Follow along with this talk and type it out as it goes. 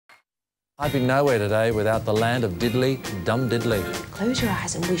I'd be nowhere today without the land of diddly, dumb diddly. Close your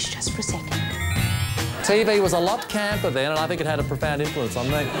eyes and wish just for a second. TV was a lot camper then, and I think it had a profound influence on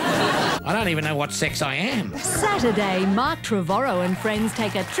me. I don't even know what sex I am. Saturday, Mark Trevorrow and friends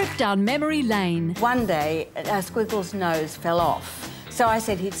take a trip down memory lane. One day, Squiggle's nose fell off. So I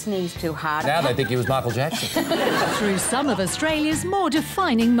said he'd sneezed too hard. Now they think he was Michael Jackson. Through some of Australia's more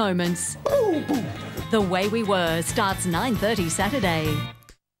defining moments. The Way We Were starts 9:30 Saturday.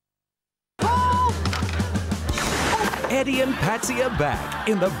 Eddie and Patsy are back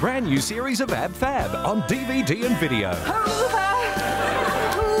in the brand new series of Ab Fab on DVD and video. Hoover!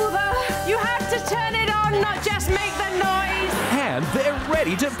 Hoover! You have to turn it on, not just make the noise! And they're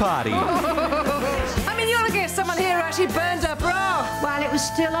ready to party. I mean, you ought to get someone here who actually burns a bra while it was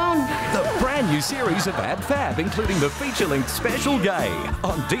still on. The brand new series of Ab Fab, including the feature-length Special Gay,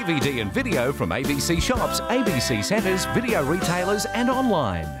 on DVD and video from ABC shops, ABC centres, video retailers and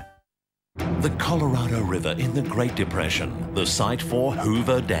online. The Colorado River in the Great Depression, the site for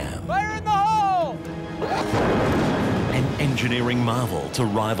Hoover Dam. Fire in the hole! An engineering marvel to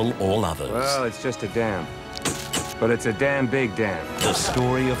rival all others. Well, it's just a dam. But it's a damn big dam. The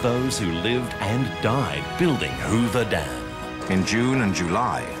story of those who lived and died building Hoover Dam. In June and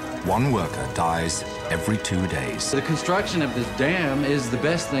July, one worker dies every 2 days. The construction of this dam is the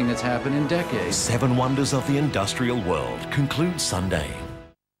best thing that's happened in decades. 7 Wonders of the Industrial World concludes Sunday.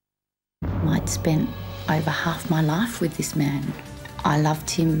 I'd spent over half my life with this man. I loved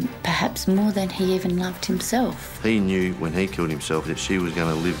him perhaps more than he even loved himself. He knew when he killed himself that she was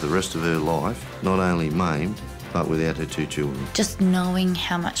going to live the rest of her life, not only maimed, but without her 2 children. Just knowing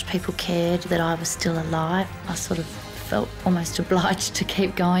how much people cared that I was still alive, I sort of felt almost obliged to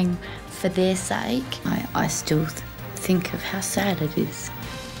keep going for their sake. I still think of how sad it is.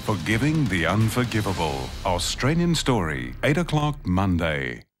 Forgiving the Unforgivable. Australian Story, 8 o'clock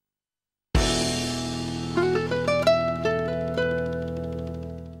Monday.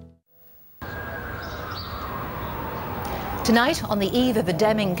 Tonight, on the eve of a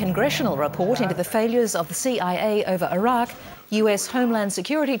damning congressional report into the failures of the CIA over Iraq, US Homeland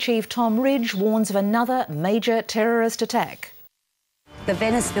Security Chief Tom Ridge warns of another major terrorist attack. The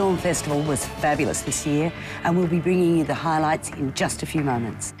Venice Film Festival was fabulous this year, and we'll be bringing you the highlights in just a few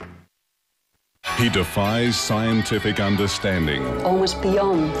moments. He defies scientific understanding. Almost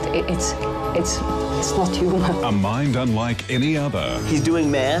beyond. It's not human. A mind unlike any other. He's doing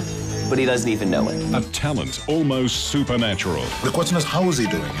math, but he doesn't even know it. A talent almost supernatural. The question is, how is he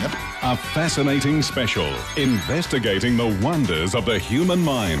doing it? A fascinating special investigating the wonders of the human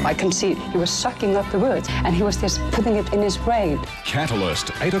mind. I can see he was sucking up the words, and he was just putting it in his brain.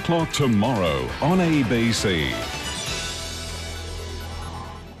 Catalyst, 8 o'clock tomorrow on ABC.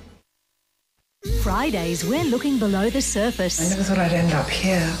 Fridays, we're looking below the surface. I never thought I'd end up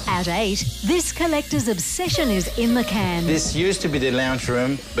here. At 8, this collector's obsession is in the can. This used to be the lounge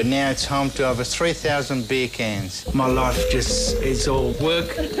room, but now it's home to over 3,000 beer cans. My life it's all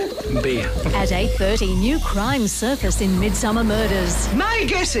work and beer. At 8:30, new crimes surface in Midsummer Murders. My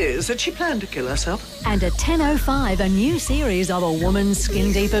guess is that she planned to kill herself. And at 10:05, a new series of a woman's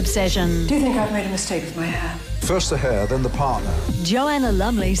skin-deep obsession. Do you think I've made a mistake with my hair? First the hair, then the partner. Joanna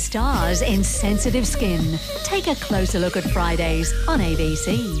Lumley stars in Sensitive Skin. Take a closer look at Fridays on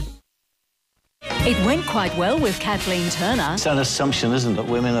ABC. It went quite well with Kathleen Turner. It's an assumption, isn't it, that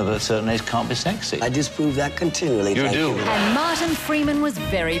women of a certain age can't be sexy? I disprove that continually. You do. And Martin Freeman was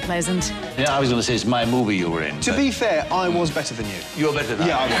very pleasant. Yeah, I was going to say it's my movie you were in. To be fair, I was better than you. You were better than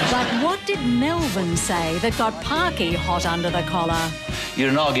I was. But what did Melvin say that got Parky hot under the collar? You're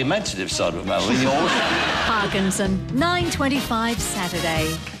an argumentative side of Melvin. Parkinson, 9:25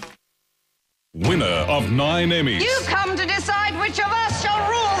 Saturday. Winner of 9 Emmys. You come to decide which of us shall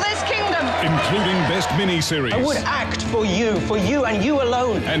rule this kingdom. Including Best Miniseries. I would act for you and you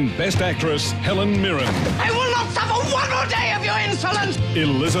alone. And Best Actress, Helen Mirren. I will not suffer one more day of your insolence.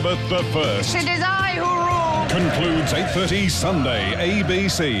 Elizabeth I. It is I who rule. Concludes 8:30 Sunday,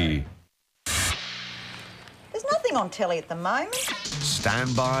 ABC. There's nothing on telly at the moment.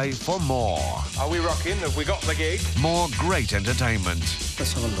 Stand by for more. Are we rocking? Have we got the gig? More great entertainment.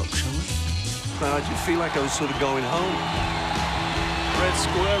 Let's have a look, shall we? Man, I just feel like I was sort of going home. Red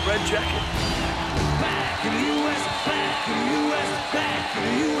square, red jacket. Back in the US, back in the US, back in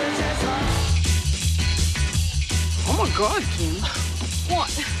the USSR. Oh my God, Kim.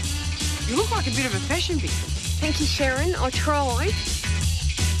 What? You look like a bit of a fashion victim. Thank you, Sharon. I tried.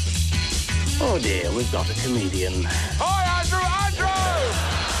 Oh dear, we've got a comedian. Hi, Andrew! I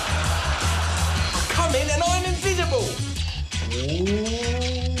come in and I'm invisible.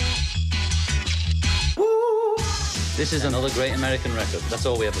 This is another great American record. That's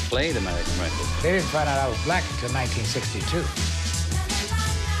all we ever played, American record. They didn't find out I was black until 1962.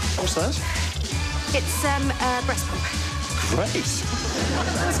 What's that? It's a breast pump. Great.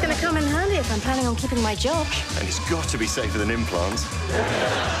 Well, it's going to come in handy if I'm planning on keeping my job. And it's got to be safer than implants.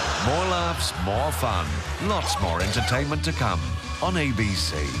 More laughs, more fun. Lots more entertainment to come on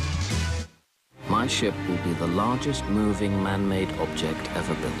ABC. My ship will be the largest moving man-made object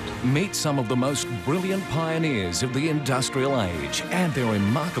ever built. Meet some of the most brilliant pioneers of the industrial age and their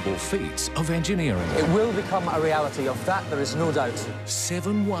remarkable feats of engineering. It will become a reality, of that there is no doubt.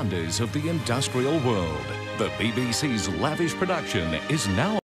 7 wonders of the industrial world. The BBC's lavish production is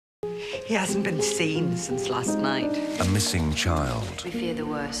now... He hasn't been seen since last night. A missing child. We fear the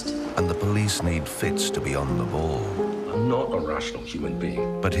worst. And the police need Fitz to be on the ball. I'm not a rational human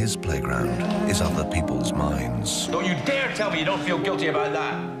being. But his playground is other people's minds. Don't you dare tell me you don't feel guilty about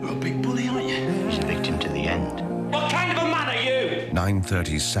that. You're a big bully, aren't you? He's a victim to the end. What kind of a man are you?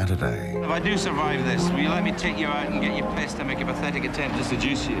 9:30 Saturday. If I do survive this, will you let me take you out and get you pissed and make a pathetic attempt to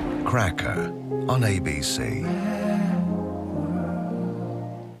seduce you? Cracker on ABC.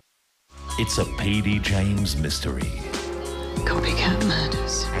 It's a P.D. James mystery. Copycat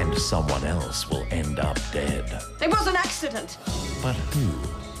murders. And someone else will end up dead. It was an accident. But who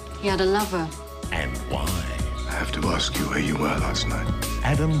He had a lover. and why? I have to ask you where you were last night.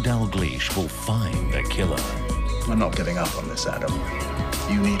 Adam Dalgleish will find the killer. I'm not giving up on this, Adam.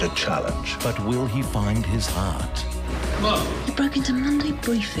 You need a challenge. But will he find his heart? He broke into Monday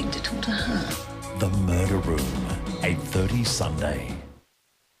briefing to talk to her. The Murder Room, 8:30 Sunday.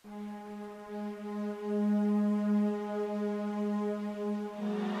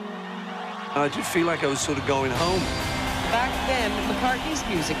 I did feel like I was sort of going home. Back then, McCartney's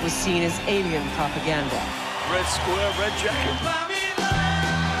music was seen as alien propaganda. Red square, red jacket.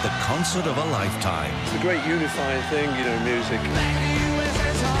 The concert of a lifetime. It's a great unifying thing, you know, music.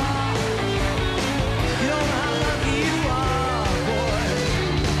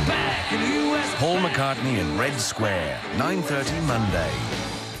 Paul McCartney in Red Square, 9:30 Monday.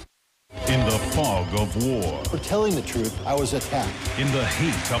 In the fog of war. For telling the truth, I was attacked. In the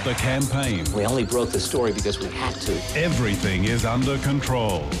heat of the campaign. We only broke the story because we had to. Everything is under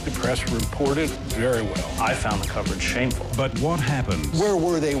control. The press reported very well. I found the coverage shameful. But what happens Where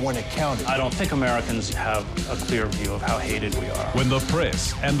were they when it counted? I don't think Americans have a clear view of how hated we are. when the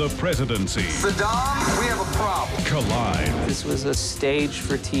press and the presidency Saddam, we have a problem. collide? This was a stage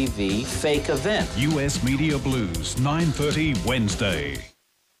for TV fake event. US Media Blues, 9:30 Wednesday.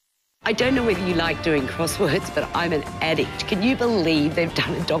 I don't know whether you like doing crosswords, but I'm an addict. Can you believe they've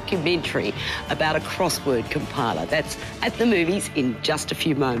done a documentary about a crossword compiler? That's at the movies in just a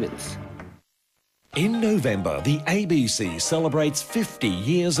few moments. In November, the ABC celebrates 50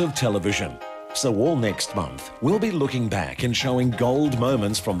 years of television. So all next month, we'll be looking back and showing gold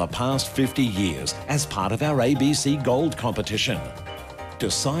moments from the past 50 years as part of our ABC Gold competition.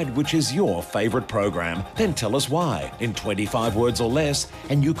 Decide which is your favourite program, then tell us why in 25 words or less,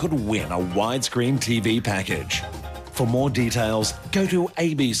 and you could win a widescreen TV package. For more details, go to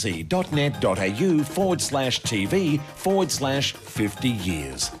abc.net.au/TV/50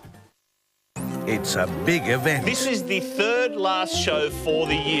 years. It's a big event. This is the third last show for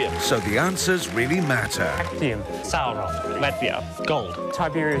the year. So the answers really matter. Actium, Sauron, Latvia, Gold,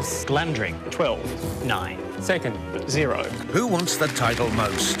 Tiberius, Glandring, 12, 9, second, 0. Who wants the title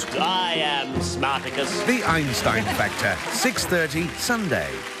most? I am Smartacus. The Einstein Factor, 6:30 Sunday.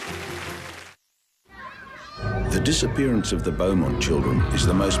 The disappearance of the Beaumont children is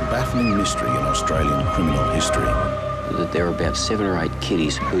the most baffling mystery in Australian criminal history. That there were about 7 or 8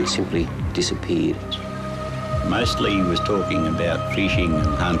 kiddies who simply disappeared. Mostly he was talking about fishing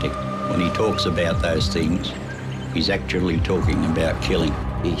and hunting. When he talks about those things, he's actually talking about killing.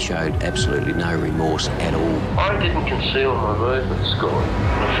 He showed absolutely no remorse at all. I didn't conceal my movements, Scott.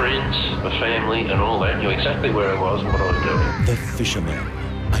 My friends, my family and all that knew exactly where I was and what I was doing. The Fisherman,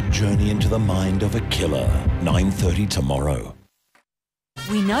 a journey into the mind of a killer. 9:30 tomorrow.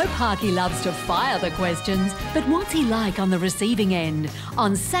 We know Parky loves to fire the questions, but what's he like on the receiving end?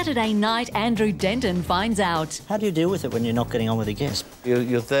 On Saturday night, Andrew Denton finds out. How do you deal with it when you're not getting on with a guest?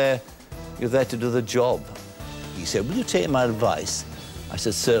 You're there to do the job. He said, will you take my advice? I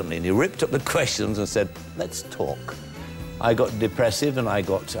said, certainly. And he ripped up the questions and said, let's talk. I got depressive and I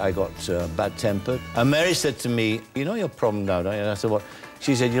got bad-tempered. And Mary said to me, you know your problem now, don't you? And I said, what?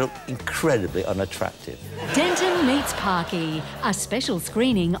 She said, you look incredibly unattractive. Denton meets Parky, a special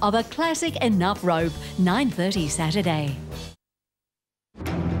screening of a classic Enough Rope, 9:30 Saturday.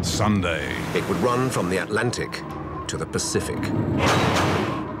 Sunday. It would run from the Atlantic to the Pacific.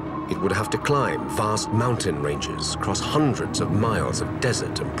 It would have to climb vast mountain ranges, cross hundreds of miles of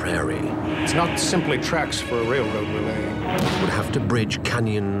desert and prairie. It's not simply tracks for a railroad we're laying. It would have to bridge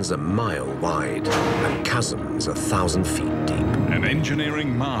canyons a mile wide and chasms 1,000 feet deep. An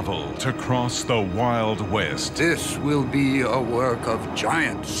engineering marvel to cross the Wild West. This will be a work of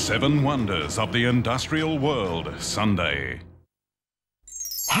giants. 7 Wonders of the Industrial World, Sunday.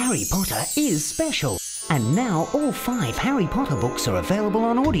 Harry Potter is special. And now all 5 Harry Potter books are available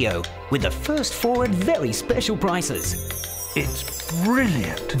on audio, with the first 4 at very special prices. It's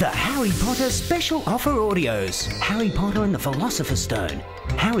brilliant. The Harry Potter Special Offer Audios. Harry Potter and the Philosopher's Stone.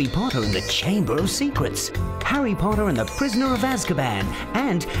 Harry Potter and the Chamber of Secrets. Harry Potter and the Prisoner of Azkaban.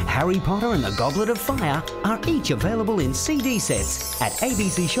 And Harry Potter and the Goblet of Fire are each available in CD sets at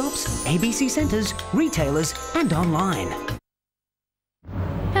ABC shops, ABC centres, retailers and online.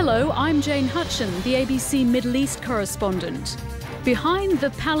 Hello, I'm Jane Hutchin, the ABC Middle East correspondent. Behind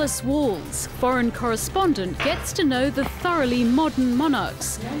the palace walls, foreign correspondent gets to know the thoroughly modern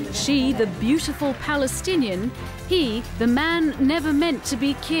monarchs. She, the beautiful Palestinian, he, the man never meant to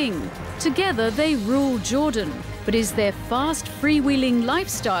be king. Together they rule Jordan. But is their fast, freewheeling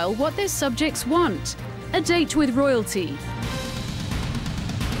lifestyle what their subjects want? A date with royalty.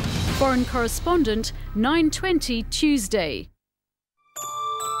 Foreign correspondent, 9:20 Tuesday.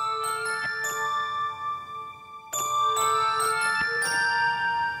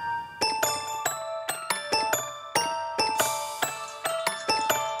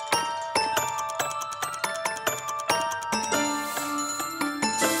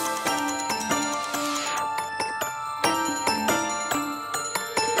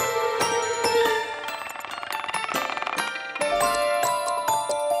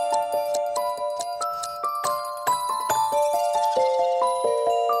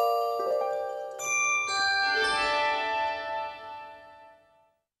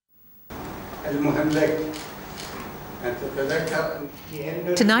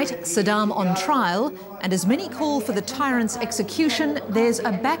 Tonight, Saddam on trial, and as many call for the tyrant's execution, there's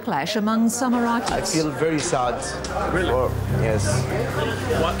a backlash among some Iraqis. I feel very sad. Really? Yes.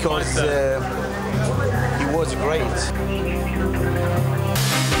 Because he was great.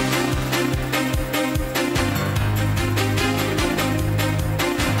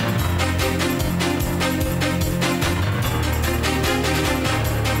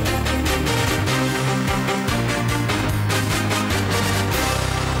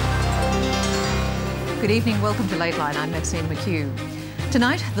 Good evening, welcome to Lateline. I'm Maxine McHugh.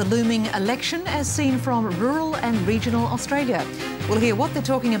 Tonight, the looming election as seen from rural and regional Australia. We'll hear what they're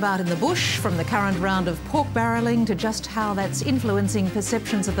talking about in the bush, from the current round of pork barrelling to just how that's influencing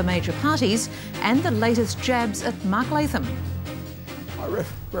perceptions of the major parties, and the latest jabs at Mark Latham. I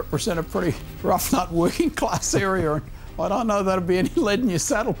represent a pretty rough nut working class area, and I don't know that'd be any lead in your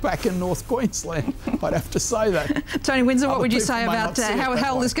saddle back in North Queensland. I'd have to say that. Tony Windsor, what would you say about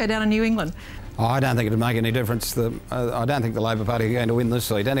how will this go down in New England? I don't think it'd make any difference. I don't think the Labor Party are going to win this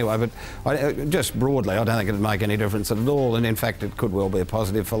seat anyway, but just broadly, I don't think it'd make any difference at all, and in fact it could well be a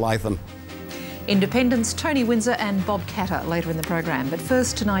positive for Latham. Independents Tony Windsor and Bob Catter later in the program, but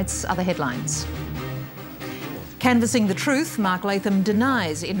first tonight's other headlines. Canvassing the truth, Mark Latham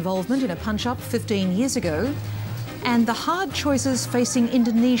denies involvement in a punch-up 15 years ago, and the hard choices facing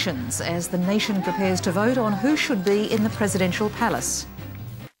Indonesians as the nation prepares to vote on who should be in the presidential palace.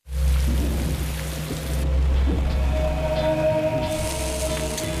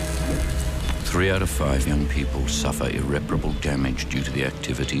 Three out of 5 young people suffer irreparable damage due to the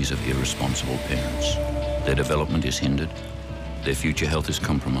activities of irresponsible parents. Their development is hindered, their future health is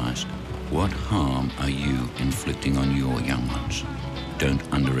compromised. What harm are you inflicting on your young ones? Don't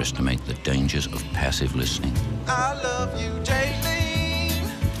underestimate the dangers of passive listening. I love you,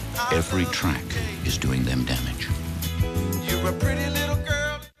 Jaylene. Every track is doing them damage. You're a pretty little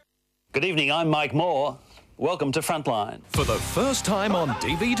girl. Good evening, I'm Mike Moore. Welcome to Frontline. For the first time on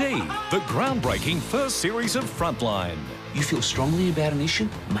DVD, the groundbreaking first series of Frontline. You feel strongly about an issue?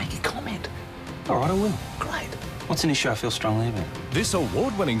 Make a comment. All right, I will. Great. What's an issue I feel strongly about? This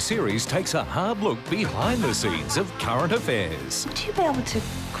award-winning series takes a hard look behind the scenes of current affairs. Would you be able to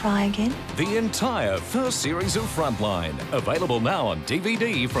cry again? The entire first series of Frontline, available now on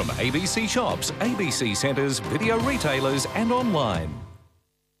DVD from ABC shops, ABC centres, video retailers and online.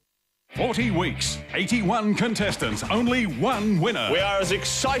 40 weeks, 81 contestants, only one winner. We are as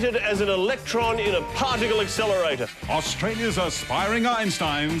excited as an electron in a particle accelerator. Australia's aspiring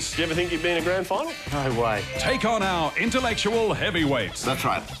Einsteins. Do you ever think you'd be in a grand final? No way. Take on our intellectual heavyweights. That's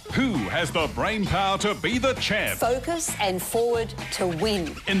right. Who has the brain power to be the champ? Focus and forward to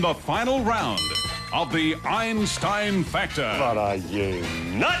win. In the final round, of the Einstein Factor. What are you,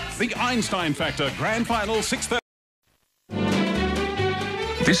 nuts? The Einstein Factor Grand Final 6:30.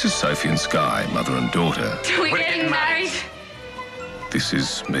 This is Sophie and Sky, mother and daughter. We're getting married. This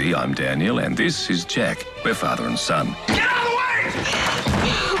is me, I'm Daniel, and this is Jack. We're father and son. Get out of the way!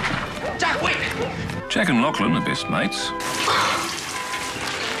 Jack, wait! Jack and Lachlan are best mates.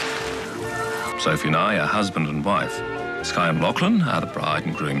 Sophie and I are husband and wife. Sky and Lachlan are the bride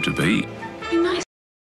and groom to be. Be nice